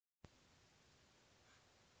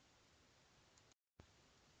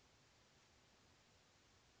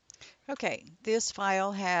Okay, this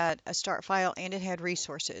file had a start file and it had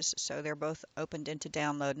resources, so they're both opened into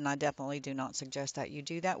download, and I definitely do not suggest that you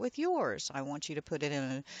do that with yours. I want you to put it in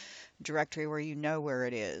a directory where you know where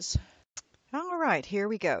it is. All right, here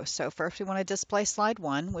we go. So first we want to display slide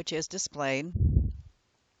 1, which is displayed.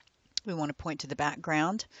 We want to point to the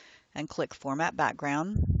background and click Format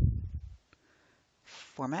Background.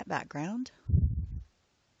 Format Background.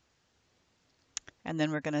 And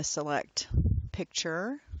then we're going to select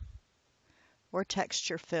Picture or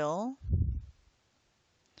Texture Fill.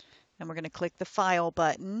 And we're going to click the File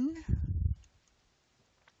button.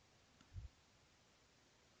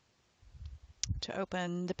 To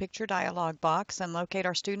open the picture dialog box and locate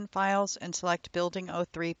our student files and select Building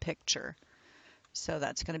 03 Picture. So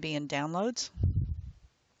that's going to be in Downloads.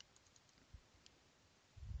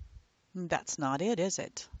 That's not it, is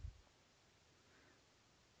it?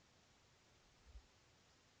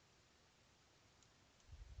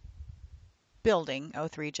 Building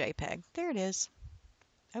 03 JPEG. There it is.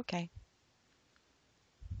 Okay.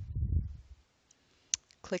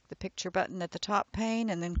 Click the Picture button at the top pane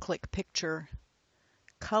and then click Picture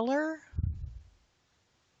Color.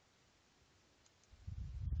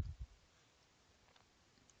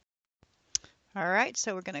 All right,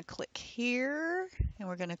 so we're going to click here and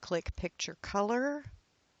we're going to click Picture Color.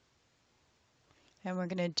 And we're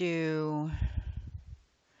going to do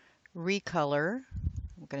Recolor.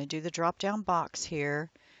 We're going to do the drop-down box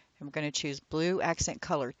here. And we're going to choose Blue Accent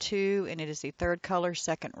Color 2, and it is the third color,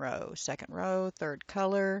 second row. Second row, third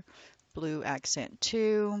color, Blue Accent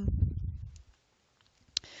 2.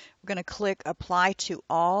 We're going to click Apply to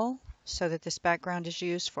All so that this background is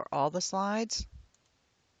used for all the slides.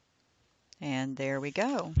 And there we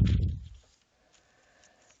go.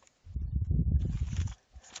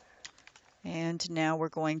 And now we're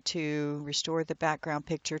going to restore the background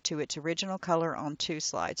picture to its original color on 2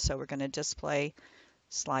 slides. So we're going to display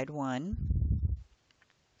slide 1.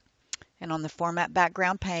 And on the Format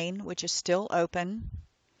Background pane, which is still open,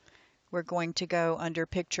 we're going to go under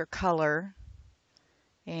Picture Color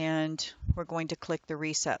and we're going to click the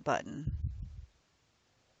Reset button.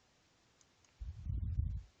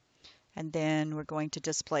 And then we're going to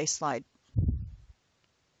display slide.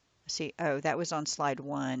 See, oh, that was on slide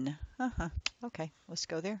 1. Okay, let's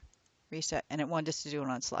go there. Reset. And it wanted us to do it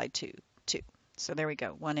on slide 2. So there we go,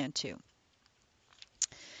 1 and 2.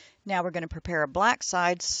 Now we're going to prepare a black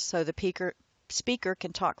side so the speaker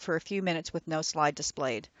can talk for a few minutes with no slide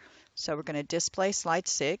displayed. So we're going to display slide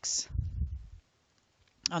 6.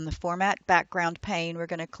 On the Format Background pane, we're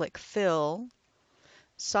going to click Fill,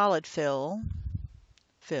 Solid Fill,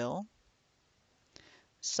 Fill,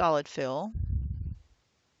 Solid Fill,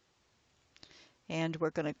 and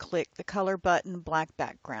we're going to click the Color button, Black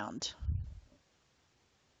Background.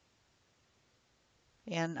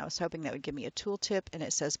 And I was hoping that would give me a tooltip, and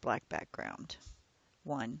it says Black Background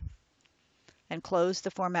 1. And close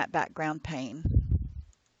the Format Background pane.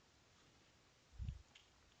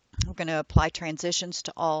 We're going to apply transitions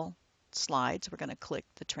to all slides. We're going to click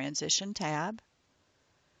the Transition tab.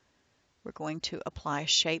 We're going to apply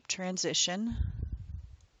Shape Transition.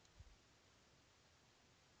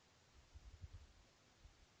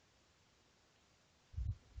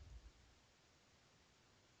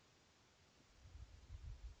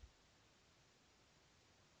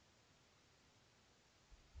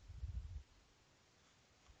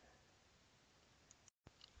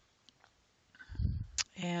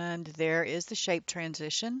 And there is the shape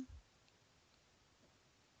transition.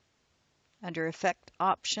 Under Effect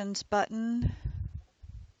Options button,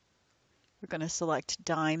 we're going to select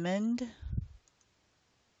Diamond,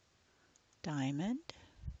 Diamond,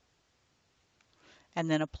 and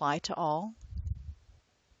then Apply to All.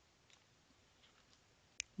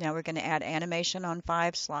 Now we're going to add animation on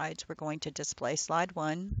 5 slides. We're going to display slide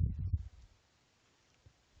 1.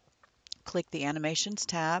 Click the Animations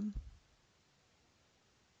tab.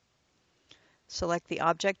 Select the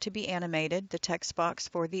object to be animated, the text box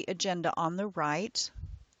for the agenda on the right.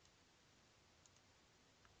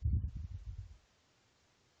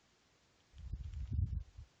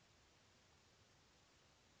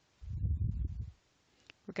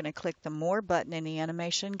 We're going to click the More button in the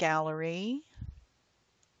animation gallery.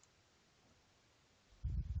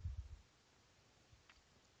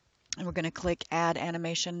 And we're going to click Add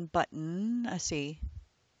Animation button. I see.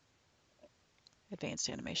 Advanced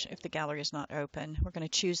animation. If the gallery is not open, we're going to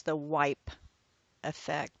choose the wipe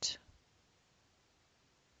effect.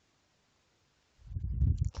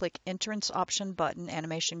 Click Entrance Option button,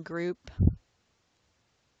 Animation Group.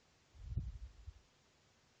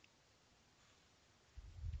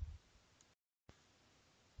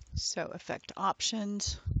 So Effect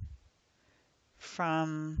Options,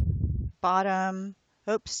 from bottom,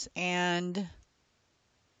 oops, and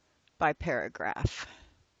by paragraph.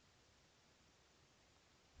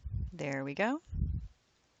 There we go.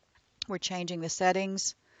 We're changing the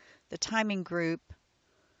settings. The timing group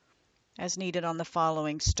as needed on the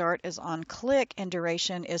following. Start is on click and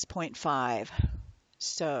duration is 0.5.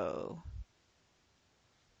 So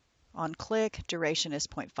on click, duration is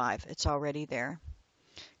 0.5. It's already there.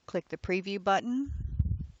 Click the preview button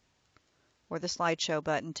or the slideshow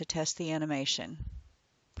button to test the animation.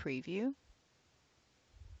 Preview.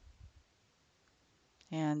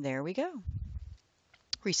 And there we go.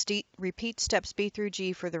 Repeat steps B through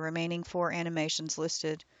G for the remaining 4 animations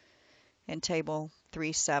listed in table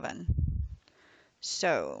 3.7.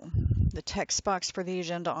 So the text box for the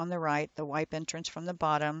agenda on the right, the wipe entrance from the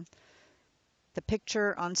bottom, the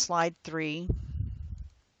picture on slide 3.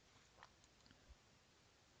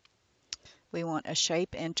 We want a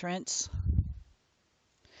shape entrance,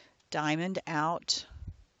 diamond out,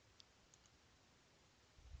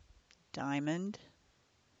 diamond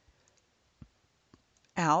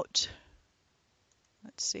out.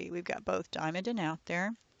 Let's see, we've got both diamond and out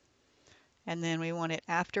there. And then we want it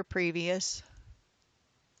after previous,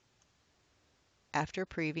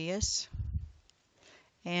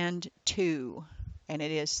 and 2. And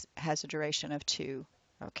it has a duration of 2.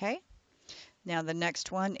 Okay. Now the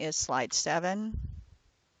next one is slide 7.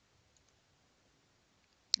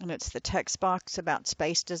 And it's the text box about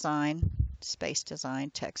space design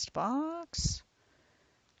text box.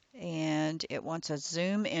 And it wants a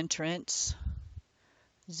zoom entrance,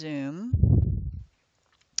 zoom.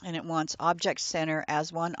 And it wants object center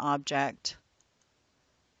as one object.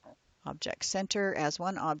 Object center as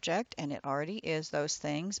one object, and it already is those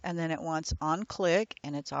things. And then it wants on click,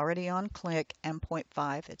 and it's already on click, and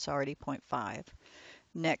 0.5, it's already 0.5.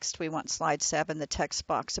 Next, we want slide 7, the text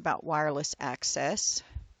box about wireless access.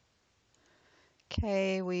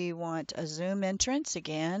 Okay, we want a zoom entrance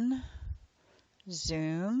again,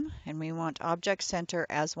 zoom, and we want object center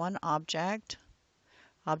as one object,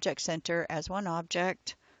 object center as one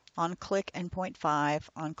object, on click and 0.5,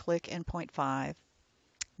 on click and 0.5.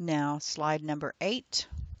 Now slide number 8,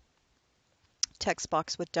 text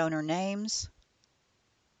box with donor names.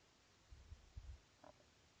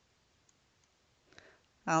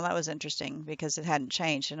 Oh, that was interesting because it hadn't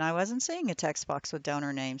changed and I wasn't seeing a text box with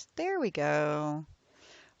donor names. There we go.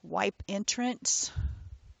 Wipe entrance.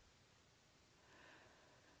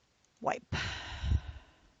 Wipe.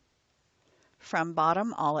 From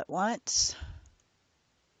bottom all at once.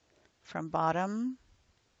 From bottom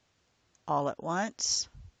all at once.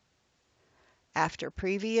 After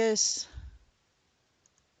previous.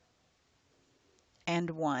 And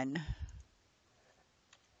 1.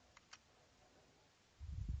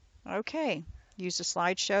 Okay, use the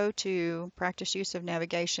slideshow to practice use of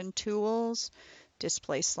navigation tools.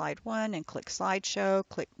 Display slide 1 and click slideshow.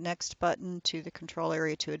 Click next button to the control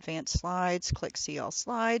area to advance slides. Click see all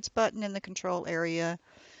slides button in the control area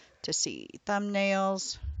to see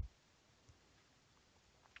thumbnails.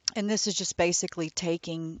 And this is just basically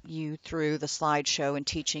taking you through the slideshow and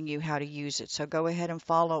teaching you how to use it. So go ahead and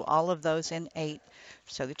follow all of those in 8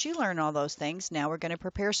 so that you learn all those things. Now we're going to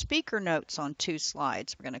prepare speaker notes on 2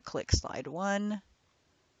 slides. We're going to click slide 1.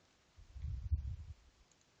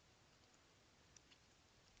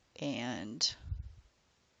 And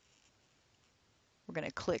we're going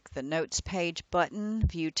to click the Notes page button,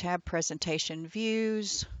 View tab, Presentation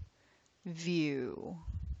Views, View.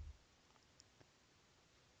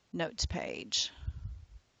 Notes page.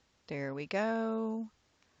 There we go.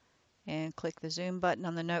 And click the zoom button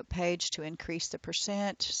on the note page to increase the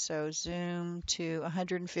percent. So zoom to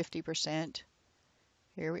 150%.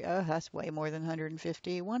 Here we go. That's way more than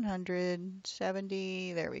 150.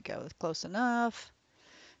 170. There we go. Close enough.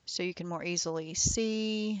 So you can more easily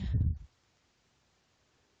see.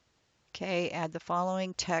 Okay, add the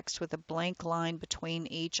following text with a blank line between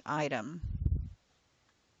each item.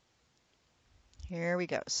 Here we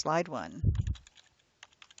go, slide 1.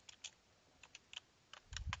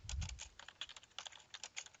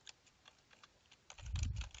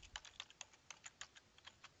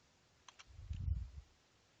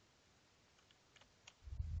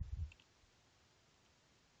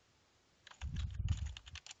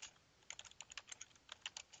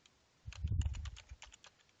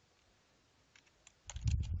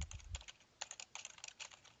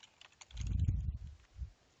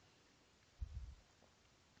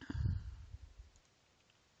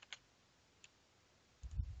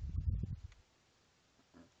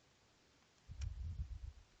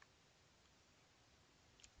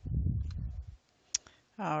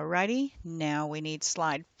 Alrighty, now we need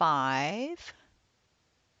slide 5.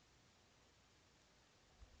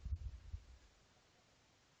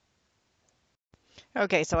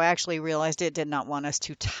 Okay, so I actually realized it did not want us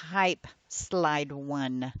to type slide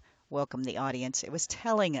 1. Welcome the audience. It was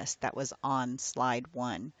telling us that was on slide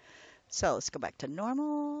 1. So let's go back to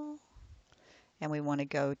normal. And we want to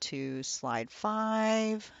go to slide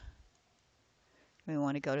 5. We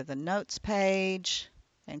want to go to the notes page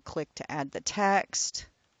and click to add the text.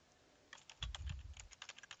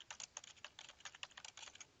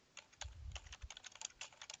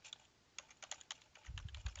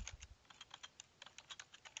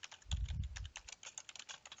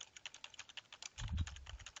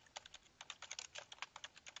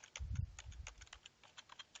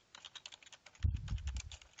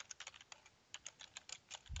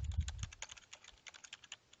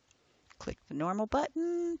 Click the normal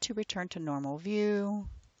button to return to normal view.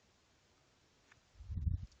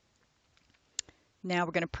 Now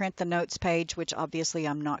we're going to print the notes page, which obviously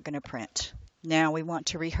I'm not going to print. Now we want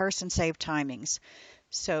to rehearse and save timings.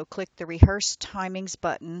 So click the rehearse timings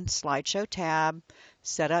button, slideshow tab,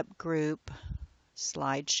 setup group,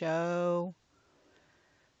 slideshow,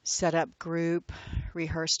 setup group,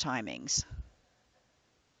 rehearse timings.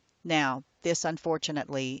 Now this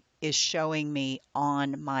unfortunately is showing me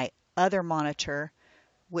on my other monitor,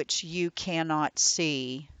 which you cannot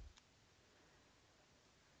see.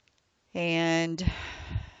 And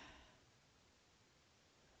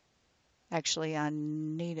actually I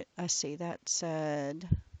need it. I see that said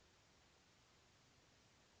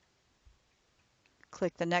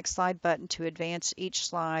click the next slide button to advance each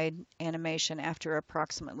slide animation after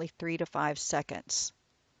approximately 3 to 5 seconds.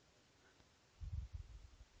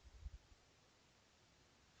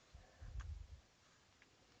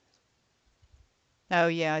 Oh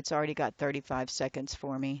yeah, it's already got 35 seconds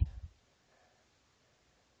for me.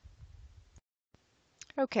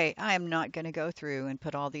 Okay, I am not going to go through and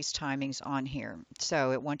put all these timings on here.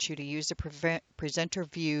 So it wants you to use the presenter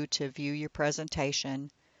view to view your presentation.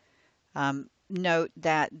 Note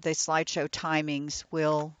that the slideshow timings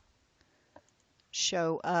will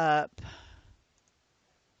show up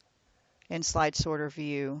in slide sorter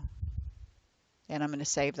view. And I'm going to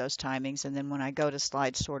save those timings. And then when I go to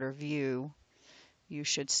slide sorter view, you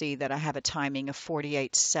should see that I have a timing of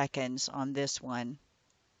 48 seconds on this one.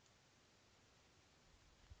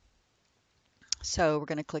 So we're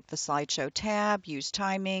going to click the slideshow tab, use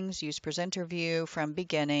timings, use presenter view from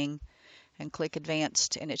beginning, and click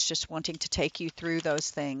advanced, and it's just wanting to take you through those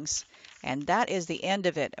things. And that is the end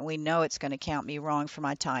of it, and we know it's going to count me wrong for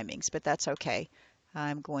my timings, but that's okay.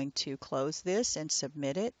 I'm going to close this and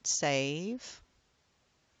submit it, save,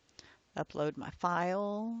 upload my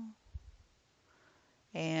file,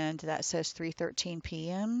 and that says 3:13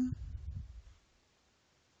 p.m.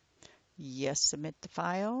 Yes, submit the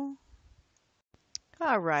file.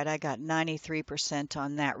 All right, I got 93%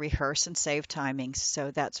 on that rehearse and save timings,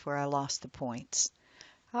 so that's where I lost the points.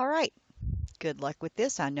 All right, good luck with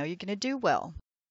this. I know you're going to do well.